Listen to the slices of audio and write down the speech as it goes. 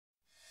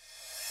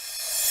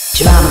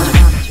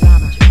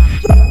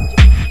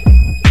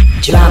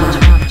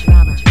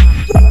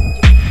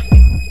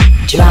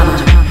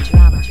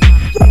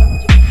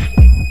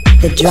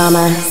The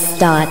drama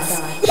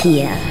starts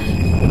here.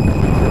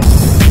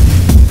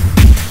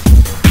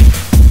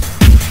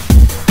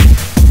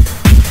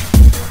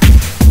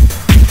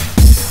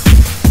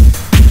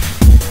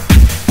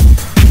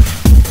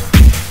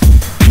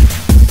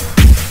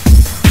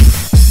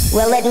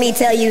 Well, let me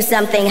tell you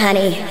something,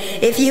 honey.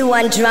 If you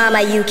want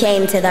drama, you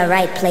came to the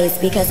right place,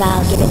 because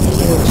I'll give it to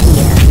you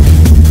here.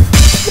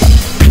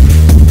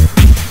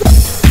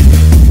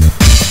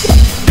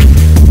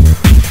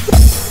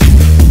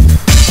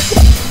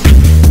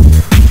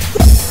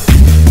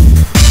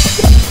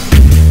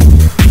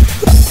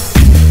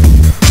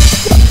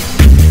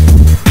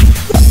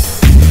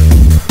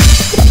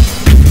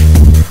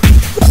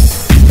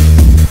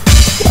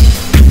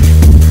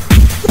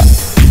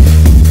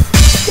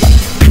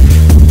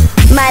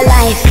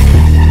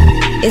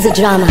 Is a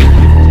drama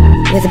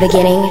with a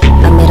beginning,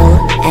 a middle,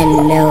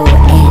 and no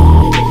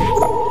end.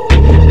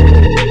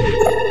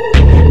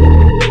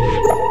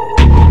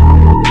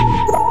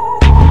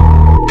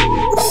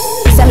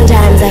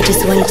 Sometimes I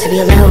just want to be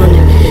alone.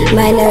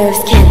 My nerves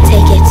can't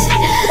take it.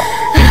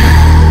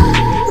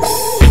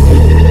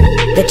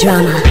 The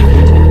drama.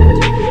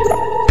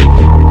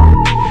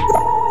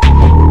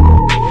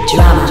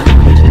 Drama.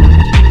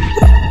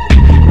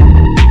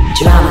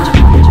 Drama.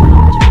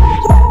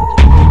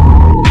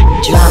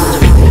 Drama.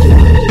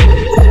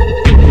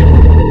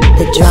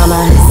 The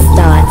drama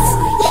starts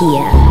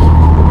here.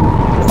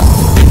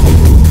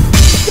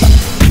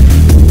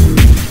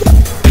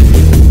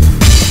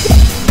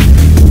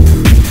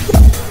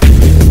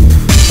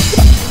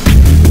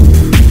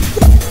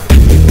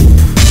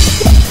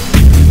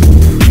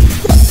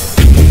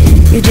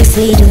 You just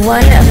need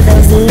one of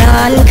those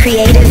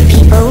non-creative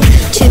people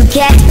to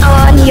get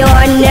on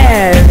your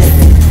nerves.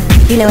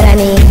 You know what I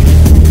mean?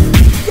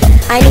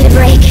 I need a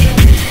break.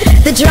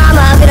 The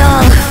drama of it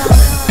all.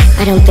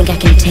 I don't think I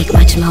can take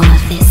much more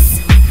of this.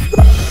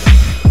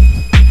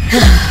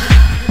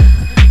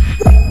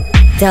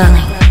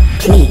 Darling,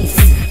 please,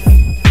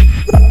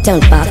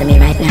 don't bother me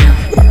right now.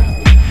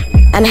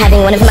 I'm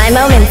having one of my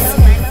moments.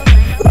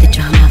 The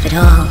drama of it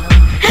all.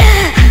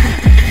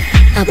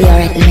 I'll be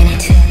alright in a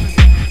minute.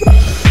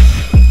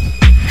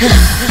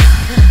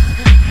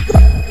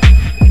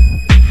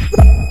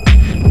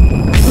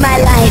 My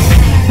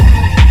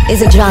life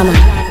is a drama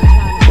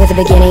with a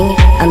beginning,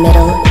 a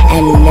middle,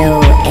 and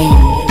no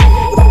end.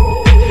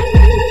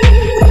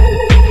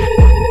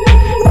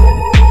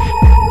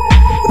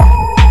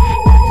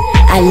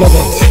 I live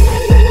it,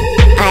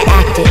 I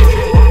act it,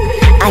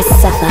 I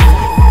suffer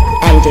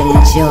and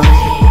enjoy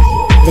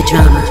the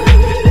drama.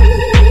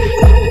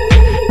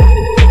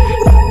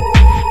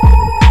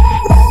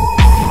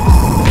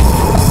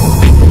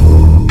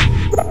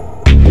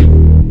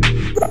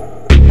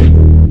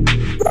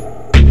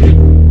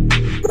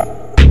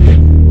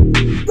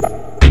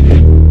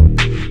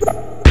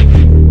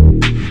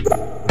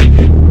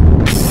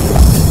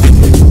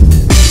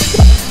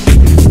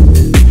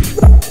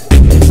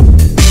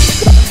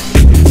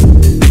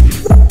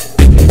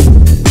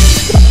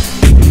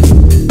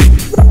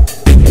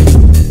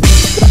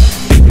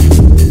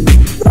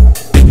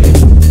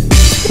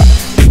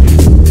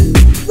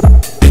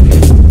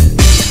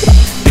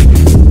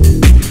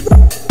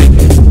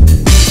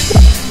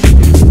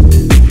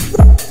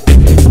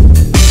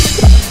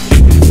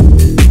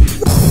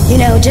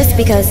 Just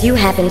because you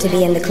happen to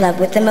be in the club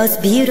with the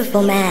most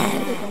beautiful man,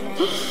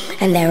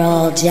 and they're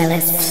all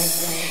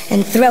jealous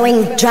and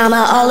throwing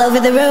drama all over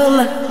the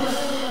room.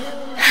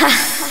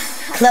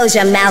 Ha! Close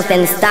your mouth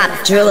and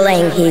stop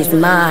drooling. He's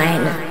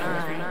mine.